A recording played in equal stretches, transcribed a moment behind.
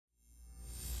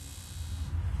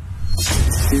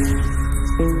Out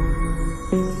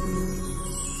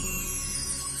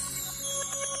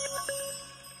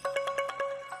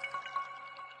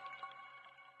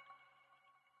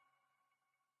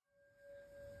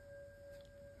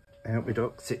we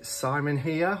ducks, it's Simon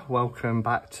here. Welcome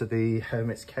back to the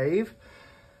Hermit's Cave.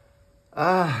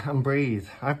 And breathe.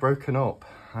 I've broken up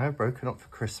for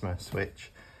Christmas,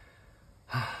 which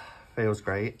feels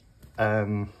great.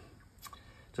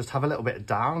 Just have a little bit of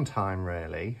downtime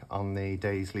really on the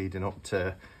days leading up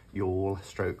to Yule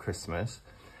 / Christmas.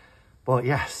 But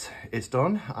yes, it's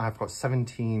done. I've got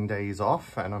 17 days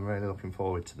off and I'm really looking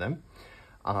forward to them.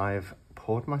 I've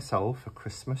poured myself a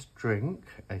Christmas drink,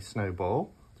 a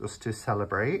snowball, just to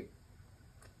celebrate.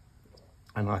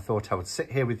 And I thought I would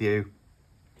sit here with you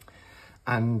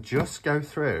and just go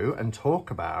through and talk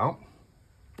about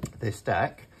this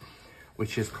deck,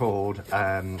 which is called,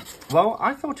 well,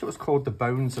 I thought it was called the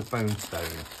Bones of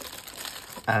Bonestone.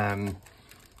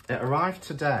 It arrived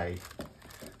today,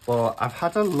 but I've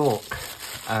had a look,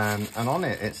 and on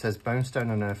it says Bonestone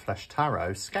and Earthflesh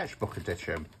Tarot, Sketchbook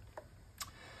Edition.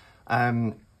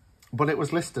 But it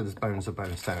was listed as Bones of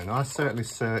Bonestone. I certainly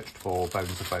searched for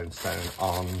Bones of Bonestone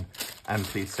on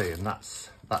MPC, and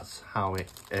that's how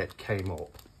it came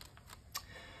up.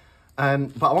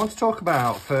 But I want to talk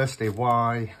about, firstly,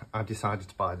 why I decided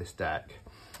to buy this deck.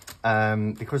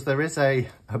 Because there is a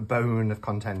bone of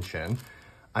contention,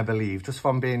 I believe, just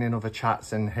from being in other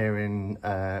chats and hearing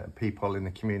people in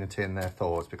the community and their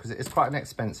thoughts, because it is quite an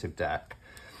expensive deck.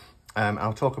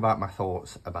 I'll talk about my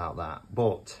thoughts about that.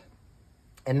 But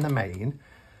in the main,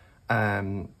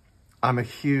 I'm a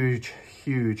huge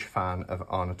fan of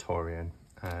Arnatorian.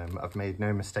 I've made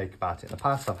no mistake about it in the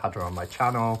past. I've had her on my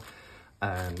channel,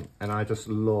 and I just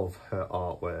love her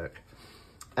artwork.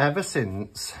 Ever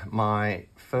since my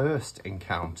first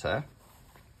encounter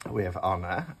with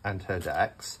Anna and her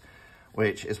decks,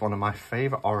 which is one of my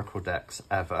favourite Oracle decks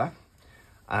ever,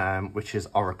 which is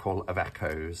Oracle of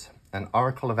Echoes. And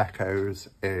Oracle of Echoes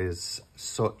is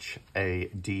such a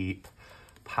deep,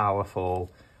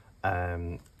 powerful,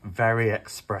 very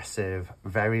expressive,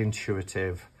 very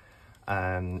intuitive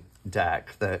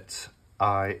deck that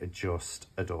I just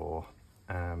adore.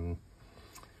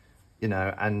 You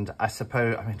know, and I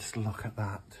suppose, I mean, just look at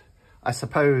that. I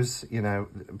suppose, you know,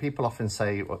 people often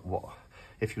say, what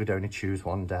if you could only choose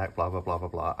one deck, blah, blah, blah, blah,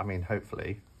 blah. I mean,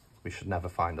 hopefully we should never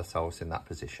find ourselves in that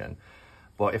position.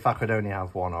 But if I could only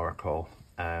have one Oracle,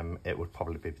 it would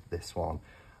probably be this one.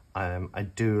 I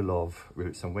do love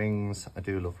Roots and Wings. I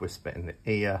do love Whisper in the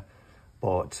Ear.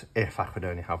 But if I could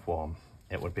only have one,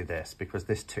 it would be this, because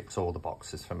this ticks all the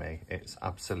boxes for me. It's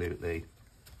absolutely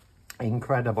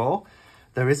incredible.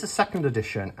 There is a second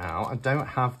edition out. I don't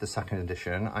have the second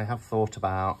edition. I have thought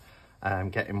about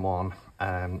getting one,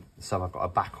 so I've got a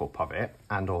backup of it,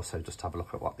 and also just have a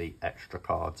look at what the extra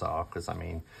cards are, because I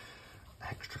mean,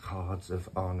 extra cards of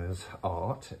Anna's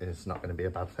art is not going to be a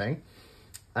bad thing.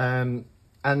 And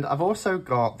I've also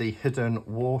got the Hidden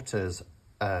Waters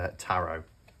Tarot,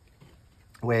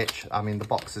 which, I mean, the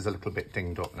box is a little bit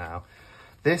dinged up now.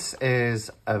 This is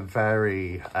a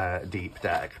very deep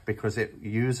deck because it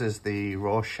uses the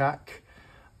Rorschach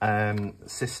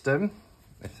system,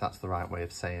 if that's the right way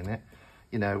of saying it.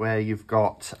 You know, where you've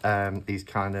got these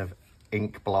kind of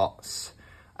ink blots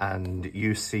and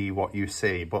you see what you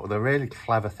see. But the really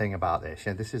clever thing about this,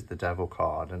 you know, this is the Devil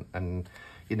card, and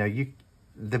you know,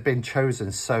 they've been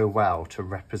chosen so well to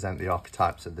represent the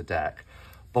archetypes of the deck.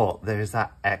 But there's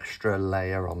that extra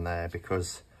layer on there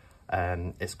because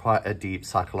it's quite a deep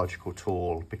psychological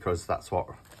tool, because that's what,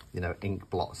 you know, ink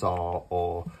blots are,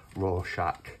 or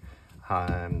Rorschach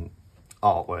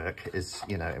artwork is.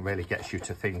 You know, it really gets you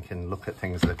to think and look at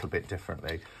things a little bit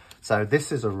differently. So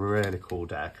this is a really cool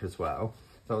deck as well.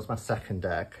 That was my second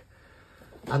deck.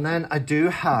 And then I do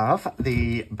have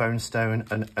the Bonestone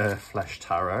and Earthflesh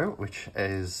Tarot, which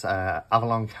is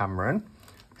Avalon Cameron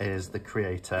is the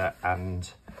creator,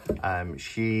 and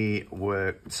she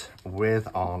worked with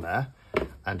Anna,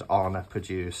 and Anna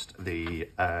produced the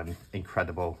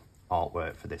incredible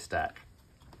artwork for this deck.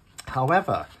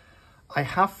 However, I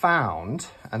have found,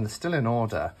 and they're still in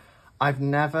order, I've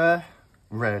never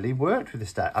really worked with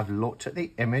this deck. I've looked at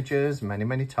the images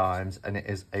many times, and it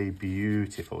is a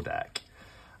beautiful deck.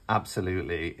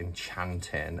 Absolutely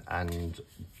enchanting and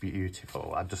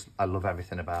beautiful. I love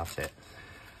everything about it.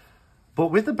 But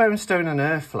with the Bonestone and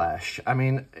Earthflesh, I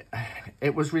mean,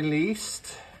 it was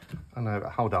released, I know,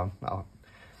 hold on.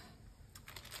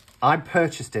 I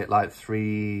purchased it like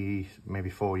 3, maybe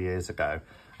 4 years ago,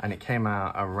 and it came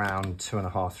out around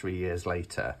 2.5, 3 years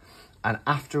later. And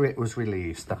after it was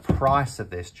released, the price of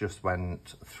this just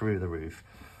went through the roof.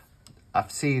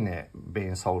 I've seen it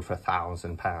being sold for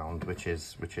 £1,000,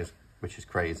 which is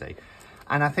crazy.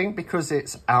 And I think because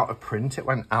it's out of print, it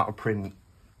went out of print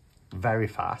very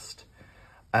fast.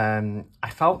 I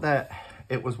felt that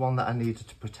it was one that I needed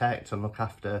to protect and look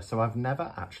after. So I've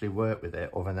never actually worked with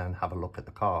it other than have a look at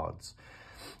the cards,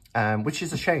 which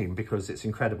is a shame because it's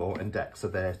incredible and decks are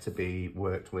there to be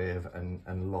worked with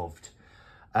and loved.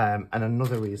 And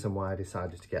another reason why I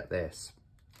decided to get this.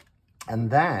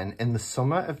 And then in the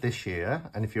summer of this year,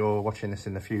 and if you're watching this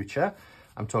in the future,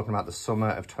 I'm talking about the summer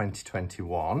of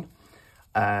 2021,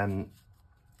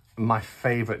 my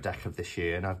favourite deck of this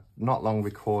year, and I've not long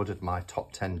recorded my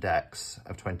top 10 decks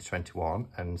of 2021,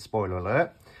 and spoiler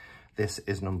alert, this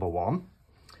is number 1.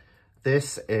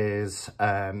 This is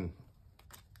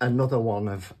another one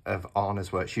of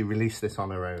Anna's work. She released this on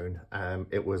her own.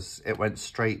 It went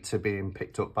straight to being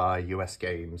picked up by US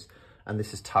Games, and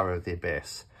this is Tarot of the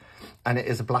Abyss. And it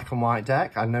is a black and white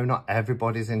deck. I know not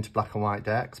everybody's into black and white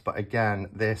decks, but again,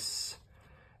 this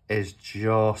is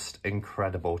just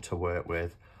incredible to work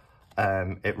with.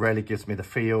 It really gives me the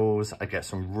feels. I get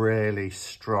some really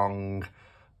strong,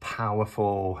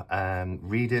 powerful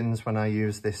readings when I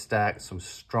use this deck. Some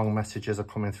strong messages are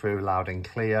coming through loud and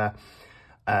clear.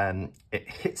 It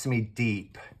hits me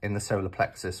deep in the solar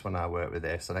plexus when I work with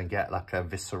this, and I get like a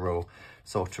visceral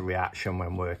sort of reaction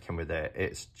when working with it.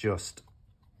 It's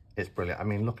brilliant. I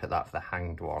mean, look at that for the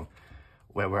hanged one,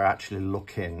 where we're actually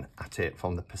looking at it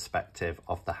from the perspective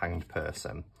of the hanged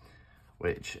person,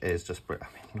 which is just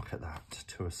brilliant. I mean, look at that,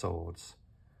 2 of Swords,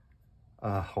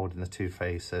 holding the 2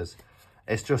 faces.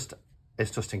 It's just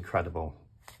incredible,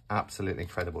 absolutely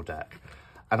incredible deck,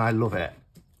 and I love it.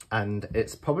 And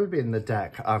it's probably been the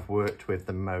deck I've worked with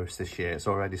the most this year. It's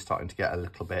already starting to get a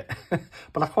little bit,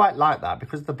 but I quite like that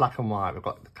because of the black and white. We've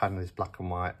got kind of this black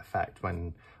and white effect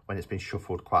when it's been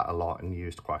shuffled quite a lot and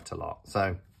used quite a lot.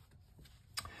 So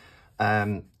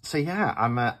yeah,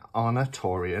 I'm an Anna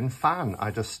Torian fan.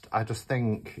 I just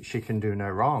think she can do no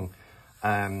wrong.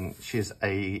 She's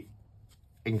a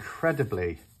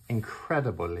incredibly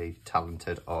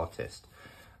talented artist,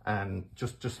 and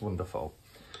just wonderful.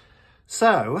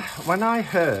 So when I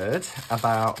heard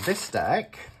about this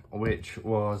deck, which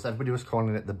was, everybody was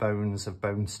calling it the Bones of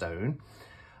Bonestone,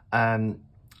 and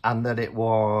that it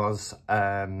was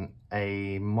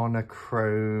a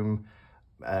monochrome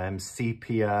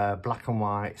sepia black and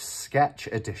white sketch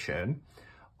edition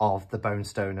of the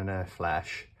Bonestone and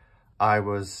Earthflesh, I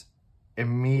was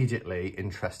immediately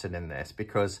interested in this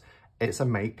because it's a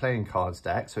mate playing cards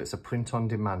deck, so it's a print on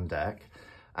demand deck.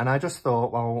 And I just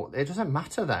thought, well, it doesn't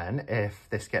matter then if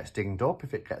this gets dinged up,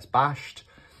 if it gets bashed,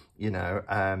 you know,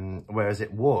 whereas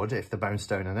it would if the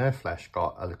Bonestone and Earthflesh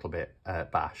got a little bit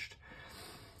bashed.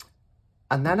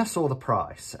 And then I saw the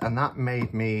price, and that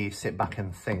made me sit back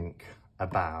and think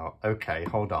about, okay,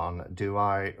 hold on, do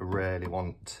I really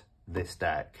want this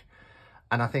deck?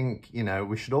 And I think, you know,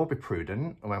 we should all be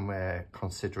prudent when we're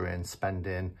considering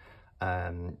spending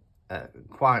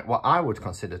quite what I would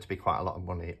consider to be quite a lot of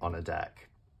money on a deck.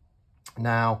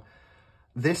 Now,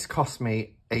 this cost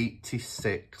me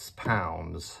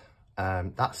 £86.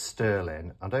 That's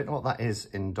sterling. I don't know what that is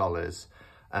in dollars.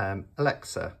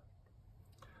 Alexa,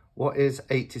 what is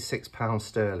 £86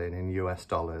 sterling in US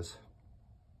dollars?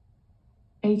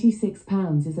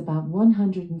 £86 is about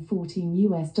 114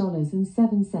 US dollars and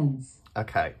 7 cents.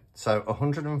 Okay, so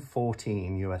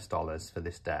 114 US dollars for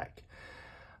this deck.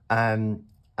 And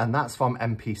that's from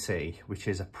MPC, which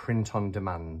is a print on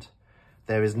demand.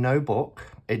 There is no book.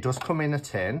 It does come in a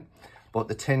tin, but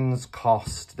the tins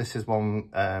cost, this is one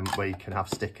where you can have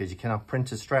stickers. You can have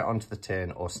printed straight onto the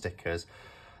tin or stickers.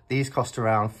 These cost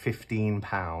around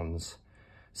 £15.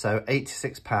 So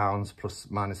 £86 plus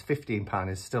minus £15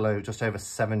 is still just over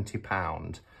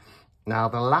 £70. Now,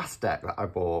 the last deck that I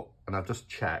bought, and I've just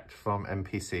checked from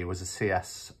MPC, was a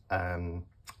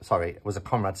was a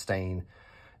Conrad Stain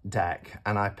deck,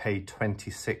 and I paid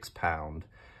 £26.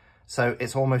 So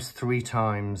it's almost 3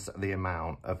 times the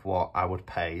amount of what I would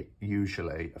pay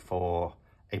usually for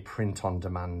a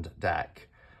print-on-demand deck.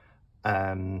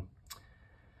 And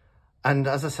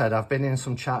as I said, I've been in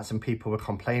some chats and people were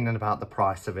complaining about the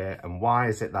price of it and why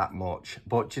is it that much?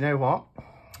 But do you know what?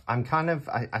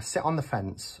 I sit on the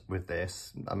fence with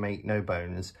this. I make no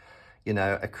bones. You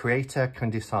know, a creator can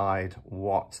decide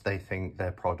what they think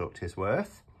their product is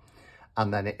worth.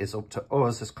 And then it is up to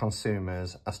us as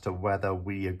consumers as to whether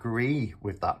we agree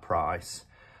with that price.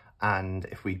 And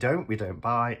if we don't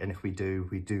buy. And if we do,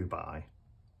 we do buy.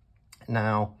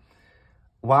 Now,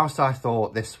 whilst I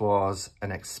thought this was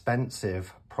an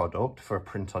expensive product for a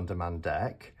print-on-demand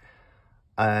deck,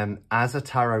 as a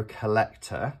tarot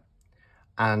collector,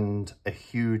 and a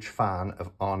huge fan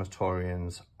of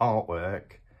Arnatorian's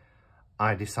artwork,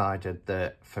 I decided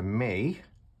that for me,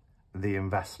 the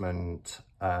investment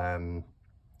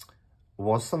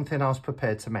was something I was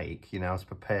prepared to make. You know, I was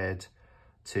prepared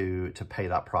to pay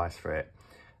that price for it.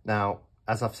 Now,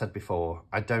 as I've said before,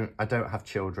 I don't have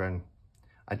children.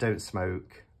 I don't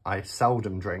smoke. I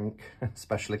seldom drink,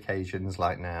 special occasions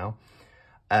like now.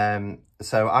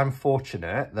 So I'm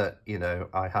fortunate that, you know,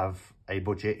 I have a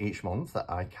budget each month that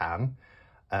I can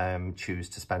choose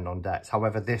to spend on debts.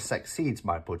 However, this exceeds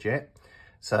my budget.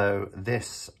 So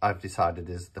this, I've decided,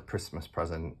 is the Christmas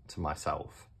present to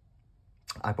myself.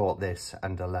 I bought this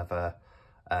and a leather,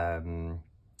 what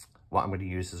I'm going to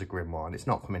use as a grimoire. It's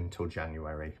not coming until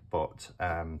January, but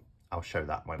I'll show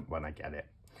that when I get it.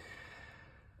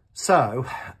 So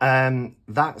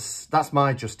that's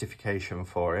my justification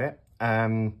for it.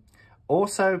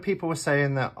 Also, people were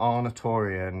saying that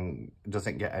Arnatorian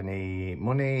doesn't get any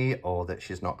money or that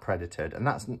she's not credited, and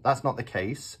that's not the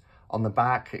case. On the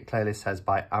back, it clearly says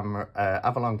by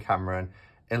Avalon Cameron,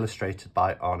 illustrated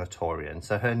by Arnatorian.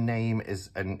 So her name is,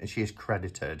 and she is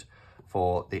credited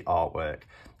for the artwork.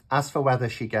 As for whether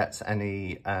she gets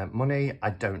any money, I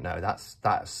don't know.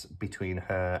 That's between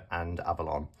her and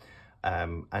Avalon.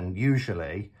 And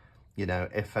usually, you know,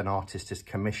 if an artist is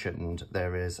commissioned,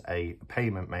 there is a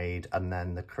payment made and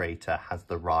then the creator has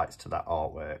the rights to that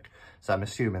artwork. So I'm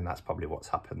assuming that's probably what's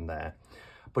happened there.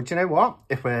 But you know what?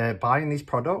 If we're buying these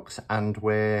products and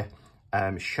we're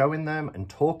showing them and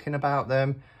talking about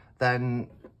them, then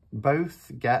both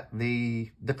get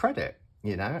the credit,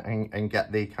 you know, and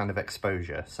get the kind of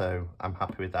exposure. So I'm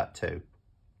happy with that too.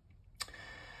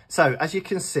 So as you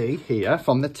can see here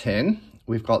from the tin,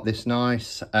 we've got this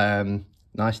nice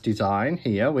nice design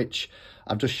here, which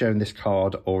I've just shown this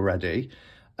card already,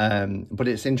 but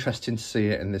it's interesting to see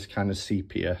it in this kind of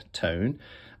sepia tone.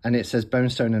 And it says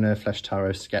Bonestone and Earthflesh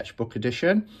Tarot Sketchbook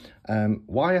Edition.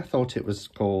 Why I thought it was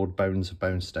called Bones of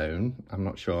Bonestone, I'm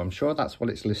not sure. I'm sure that's what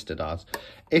it's listed as.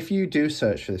 If you do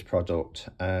search for this product,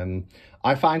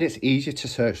 I find it's easier to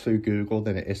search through Google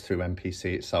than it is through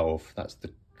MPC itself. That's the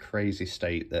crazy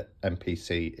state that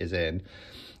MPC is in.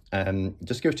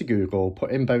 Just go to Google,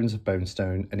 put in Bones of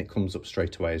Bonestone, and it comes up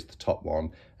straight away as the top one,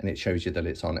 and it shows you that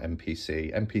it's on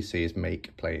MPC. MPC is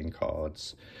Make Playing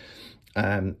Cards.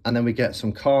 And then we get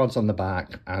some cards on the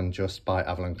back, and just by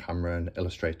Avalon Cameron,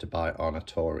 illustrated by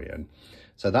Arnatorian.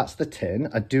 So that's the tin.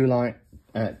 I do like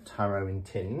tarot in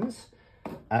tins.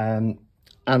 And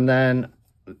then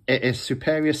it is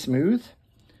Superior Smooth,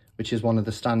 which is one of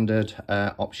the standard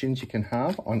options you can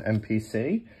have on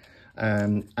MPC.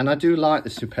 And I do like the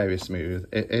Superior Smooth.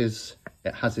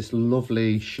 It has this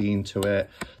lovely sheen to it.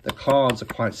 The cards are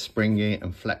quite springy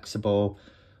and flexible.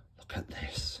 Look at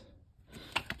this.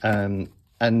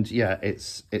 And yeah,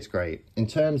 it's great. In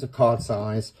terms of card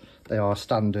size, they are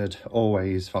standard,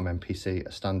 always from MPC,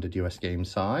 a standard US game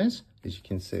size, as you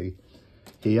can see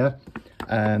here.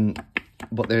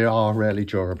 But they are really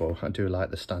durable. I do like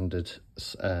the standard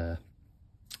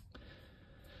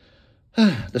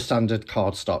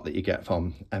card stock that you get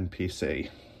from MPC.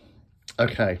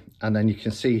 Okay, and then you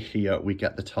can see here we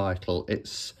get the title.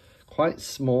 It's quite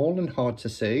small and hard to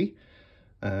see,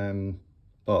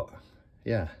 but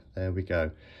yeah, there we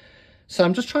go. So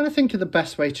I'm just trying to think of the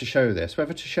best way to show this,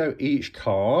 whether to show each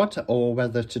card or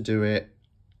whether to do it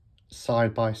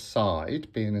side by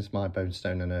side, being as my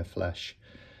Bonestone and Earthflesh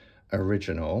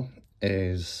original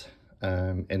is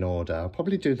in order. I'll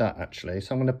probably do that actually.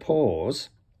 So I'm going to pause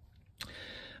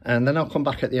and then I'll come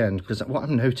back at the end, because what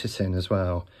I'm noticing as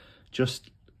well, just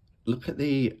look at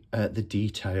the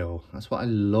detail. That's what I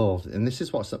love. And this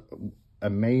is what's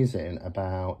amazing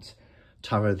about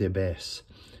Tarot the Abyss.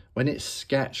 When it's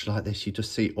sketched like this, you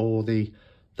just see all the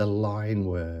line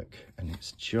work, and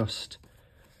it's just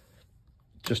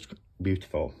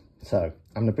beautiful. So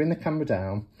I'm gonna bring the camera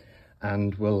down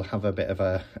and we'll have a bit of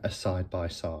a side by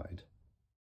side.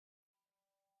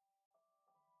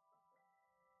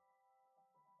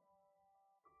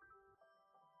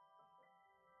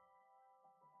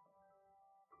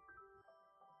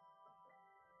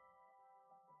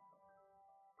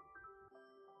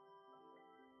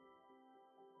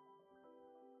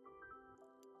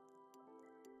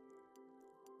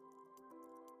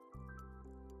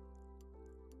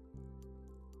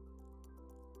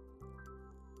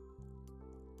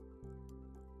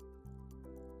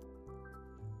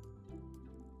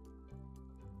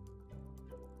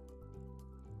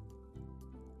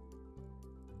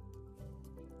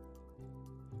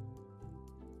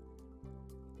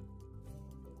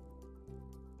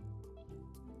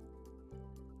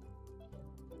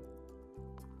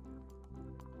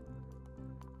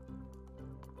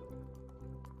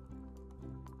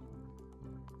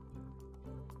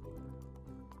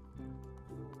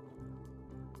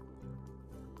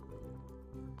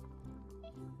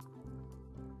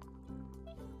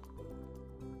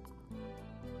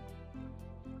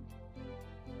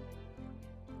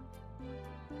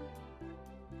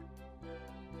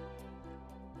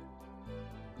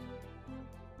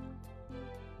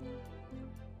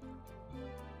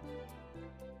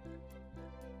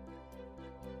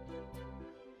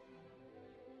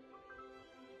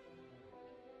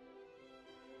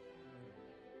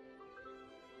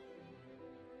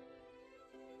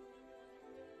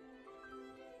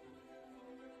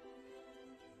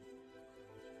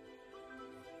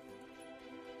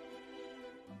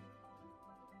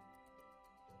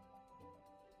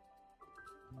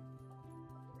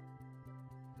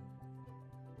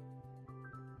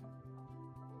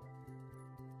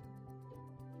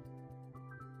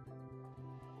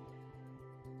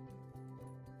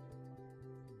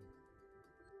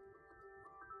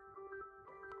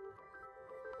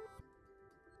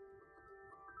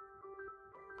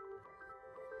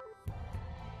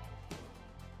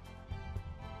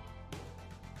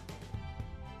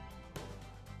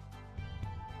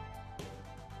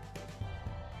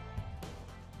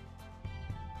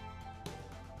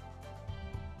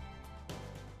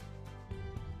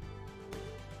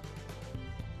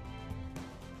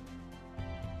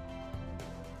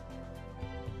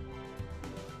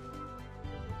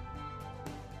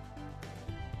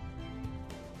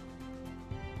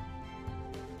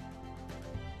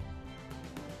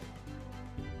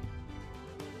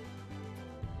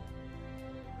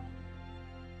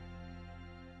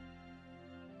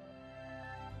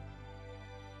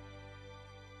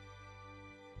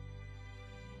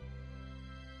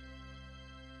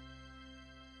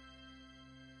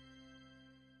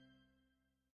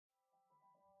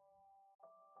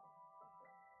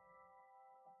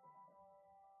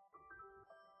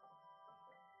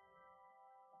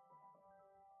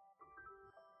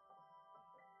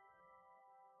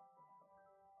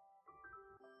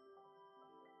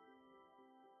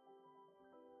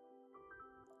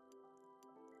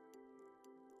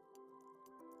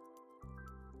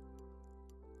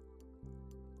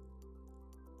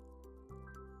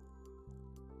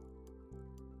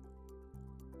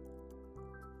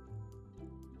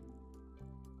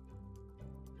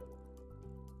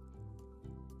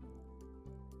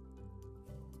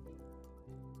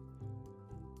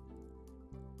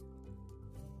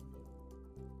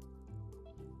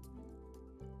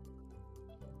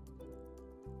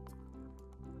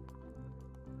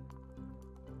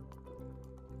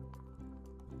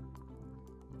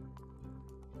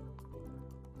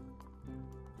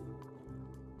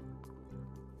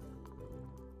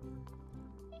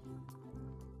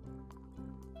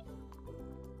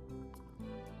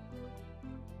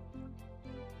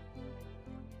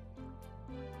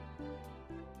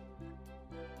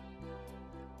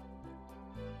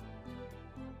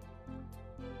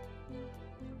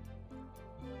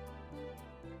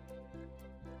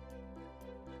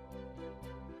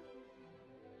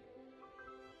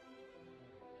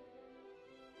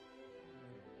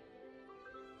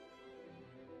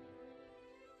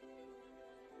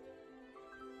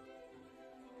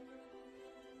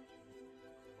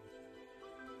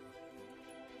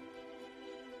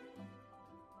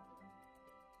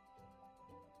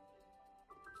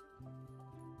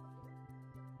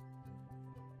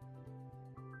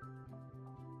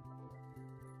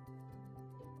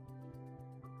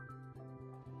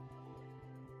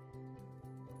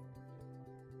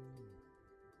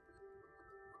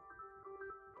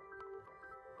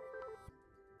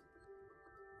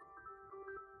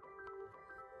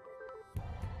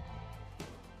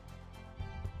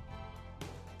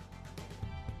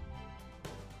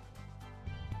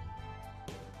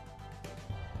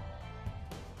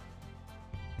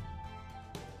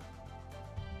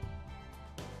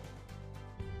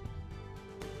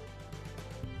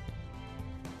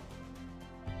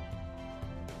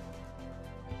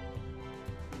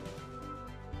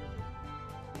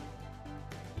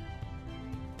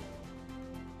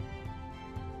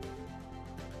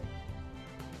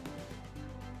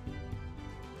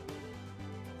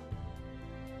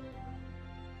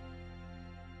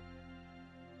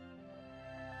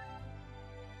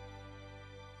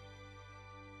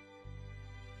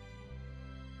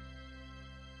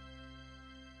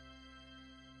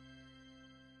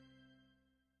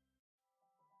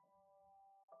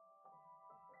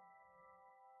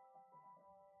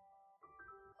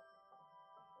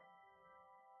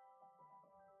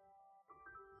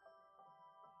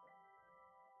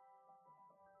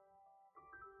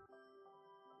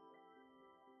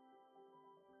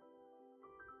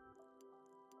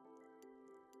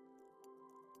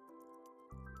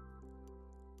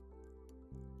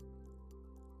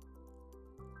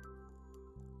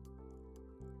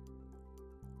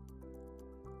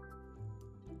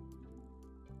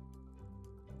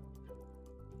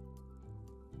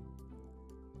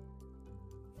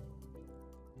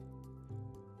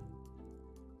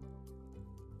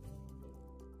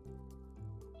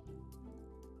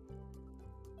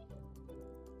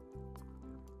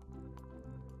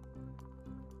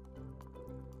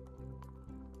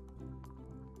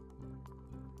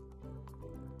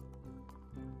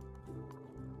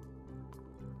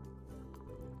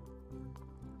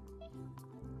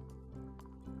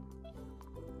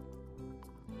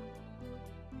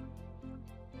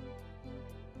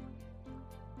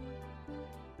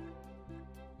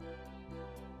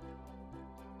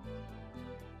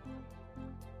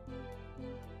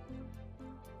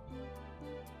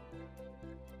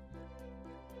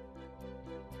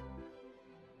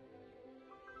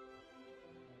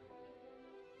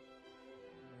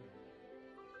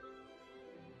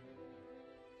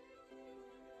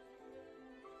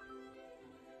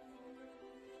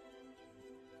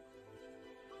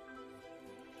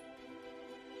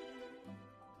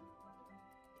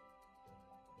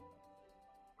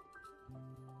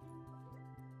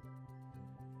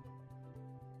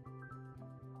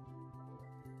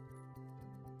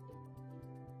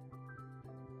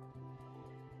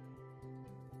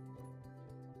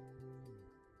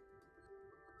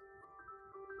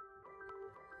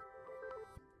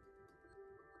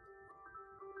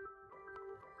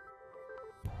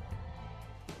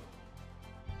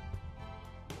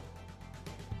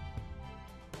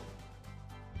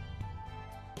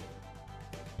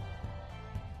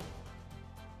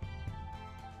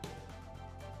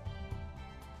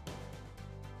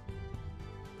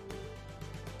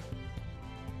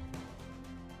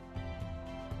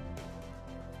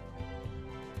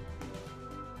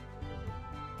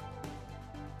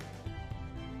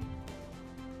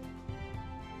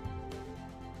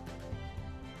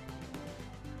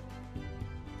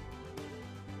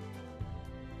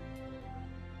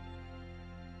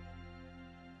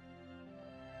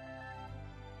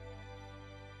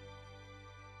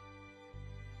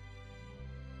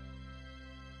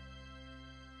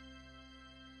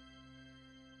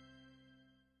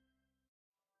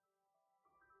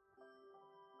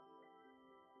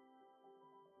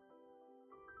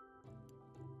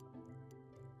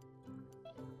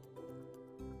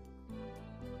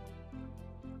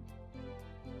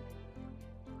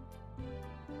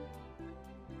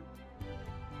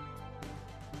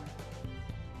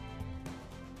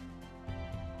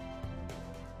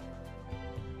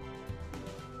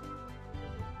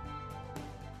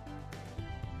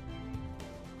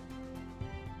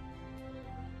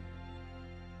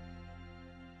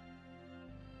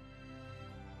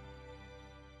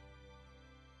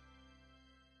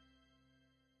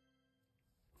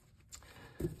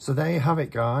 So there you have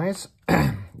it, guys.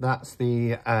 That's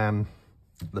the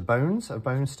Bones of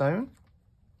Bonestone,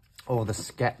 or the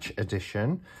Sketch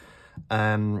Edition,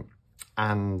 and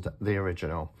the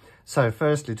original. So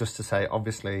firstly, just to say,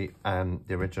 obviously, the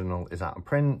original is out of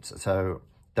print. So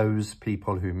those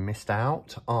people who missed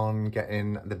out on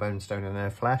getting the Bonestone and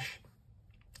Earth Flesh,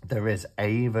 there is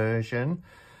a version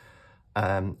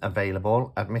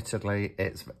available. Admittedly,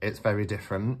 it's very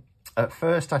different. At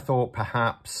first, I thought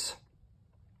perhaps,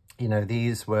 you know,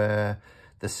 these were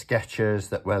the sketches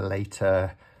that were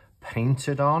later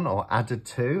painted on or added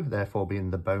to, therefore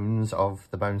being the bones of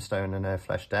the Bonestone and Earth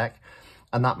Flesh deck.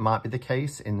 And that might be the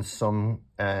case in some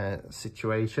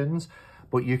situations,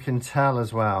 but you can tell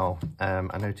as well,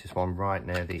 I noticed one right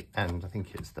near the end, I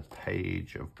think it's the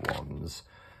page of wands,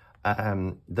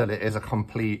 that it is a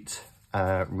complete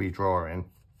redrawing.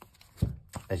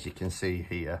 As you can see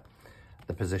here,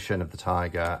 the position of the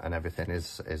tiger and everything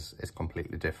is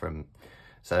completely different.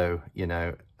 So, you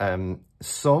know,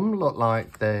 some look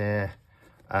like they're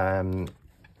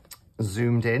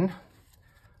zoomed in,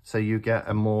 so you get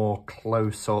a more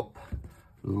close-up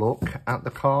look at the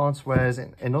cards, whereas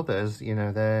in others, you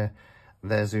know,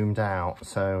 they're zoomed out.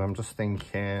 So I'm just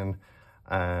thinking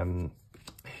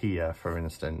here, for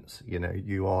instance, you know,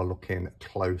 you are looking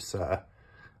closer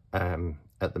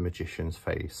at the magician's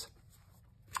face.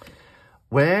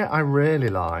 Where I really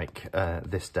like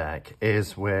this deck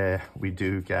is where we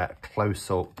do get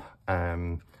close-up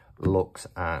looks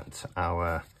at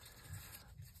our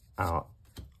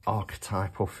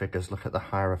archetypal figures. Look at the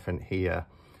Hierophant here.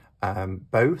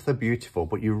 Both are beautiful,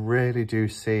 but you really do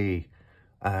see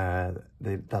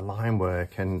the line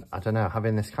work, and I don't know,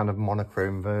 having this kind of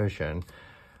monochrome version,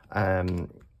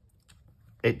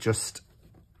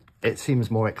 it seems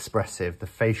more expressive. The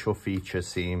facial features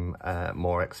seem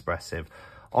more expressive.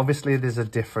 Obviously, there's a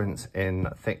difference in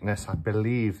thickness. I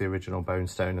believe the original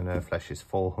Bonestone and Earth Flesh is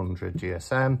 400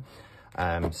 GSM.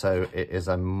 So it is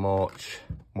a much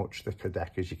thicker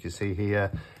deck, as you can see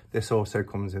here. This also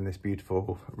comes in this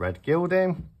beautiful red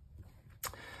gilding,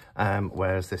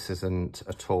 whereas this isn't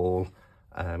at all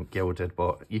gilded,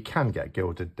 but you can get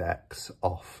gilded decks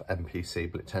off NPC,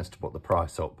 but it tends to put the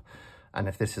price up. And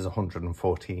if this is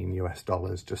 $114 US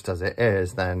just as it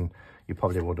is, then you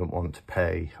probably wouldn't want to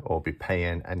pay or be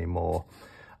paying any more.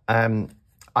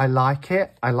 I like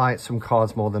it. I like some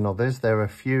cards more than others. There are a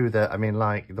few that, I mean,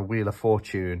 like the Wheel of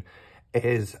Fortune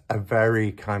is a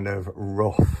very kind of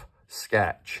rough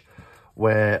sketch,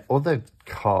 where other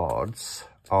cards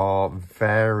are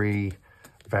very,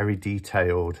 very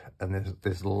detailed, and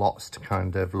there's lots to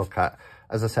kind of look at.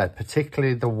 As I said,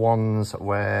 particularly the ones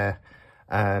where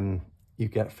you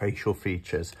get facial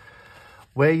features.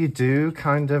 Where you do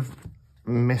kind of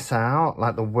miss out,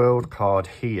 like the world card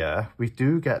here, we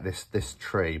do get this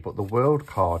tree, but the world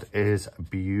card is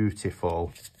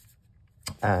beautiful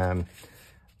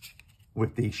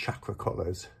with these chakra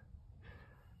colours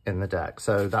in the deck.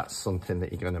 So that's something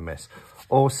that you're going to miss.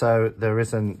 Also, there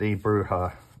isn't the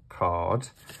Bruja card,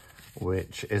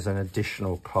 which is an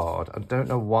additional card. I don't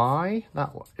know why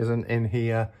that isn't in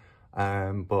here,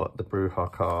 but the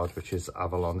Bruja card, which is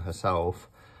Avalon herself,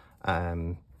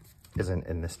 isn't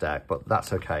in this deck, but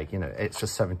that's okay. You know, it's a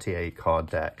 78 card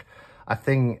deck. I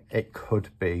think it could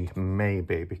be,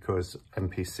 maybe, because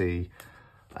NPC,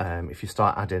 if you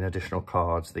start adding additional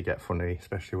cards, they get funny,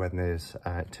 especially when there's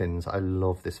tins. I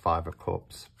love this 5 of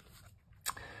Cups.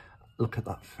 Look at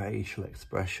that facial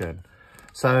expression.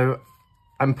 So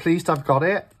I'm pleased I've got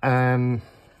it.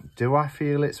 Do I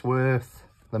feel it's worth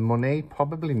the money?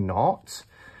 Probably not,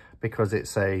 because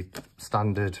it's a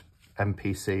standard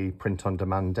NPC print on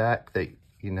demand deck that,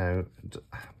 you know,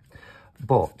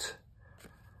 but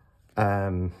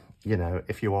you know,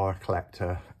 if you are a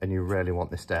collector and you really want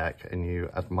this deck and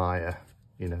you admire,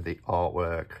 you know, the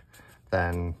artwork,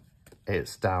 then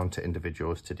it's down to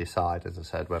individuals to decide, as I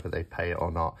said, whether they pay it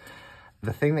or not.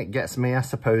 The thing that gets me, I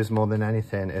suppose, more than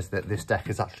anything, is that this deck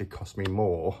has actually cost me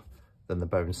more than the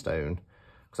Bonestone,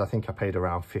 because I think I paid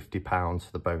around £50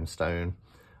 for the Bonestone,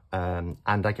 and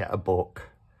I get a book,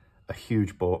 a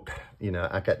huge book. You know,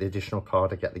 I get the additional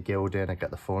card, I get the gilding, I get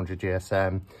the 400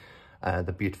 GSM,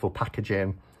 the beautiful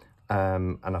packaging,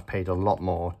 and I've paid a lot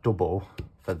more, double,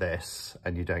 for this,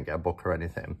 and you don't get a book or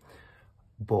anything.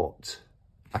 But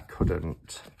I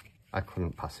couldn't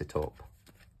pass it up.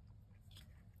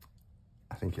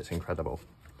 I think it's incredible.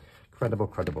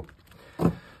 Incredible.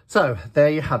 So there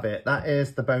you have it. That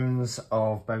is the Bones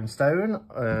of Bonestone.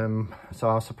 So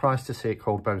I was surprised to see it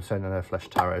called Bonestone and Earth Flesh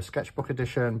Tarot Sketchbook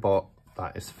Edition, but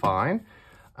that is fine.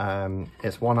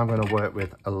 It's one I'm going to work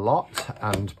with a lot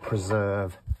and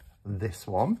preserve this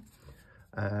one.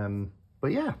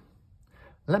 But yeah,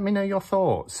 let me know your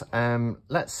thoughts.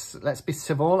 Let's be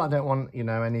civil. I don't want, you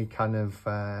know, any kind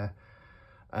of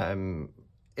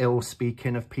ill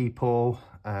speaking of people.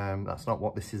 That's not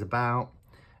what this is about.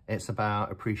 It's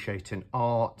about appreciating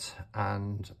art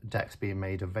and decks being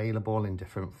made available in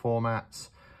different formats.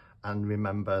 And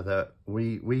remember that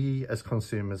we as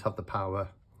consumers have the power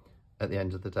at the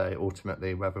end of the day,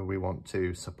 ultimately, whether we want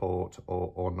to support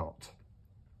or not.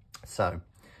 So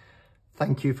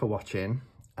thank you for watching.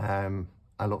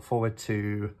 I look forward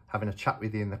to having a chat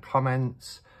with you in the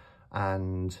comments,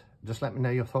 and just let me know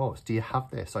your thoughts. Do you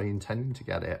have this? Are you intending to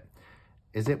get it?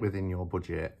 Is it within your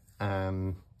budget?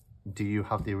 Do you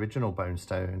have the original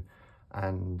Bonestone?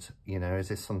 And, you know, is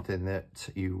this something that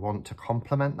you want to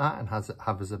complement that and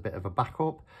have as a bit of a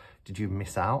backup? Did you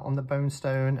miss out on the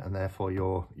Bonestone and therefore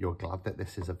you're glad that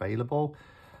this is available?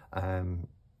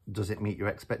 Does it meet your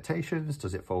expectations?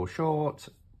 Does it fall short?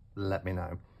 Let me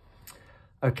know.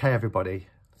 Okay, everybody,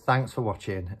 thanks for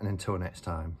watching, and until next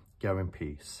time, go in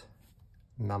peace.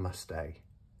 Namaste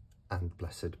and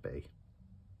blessed be.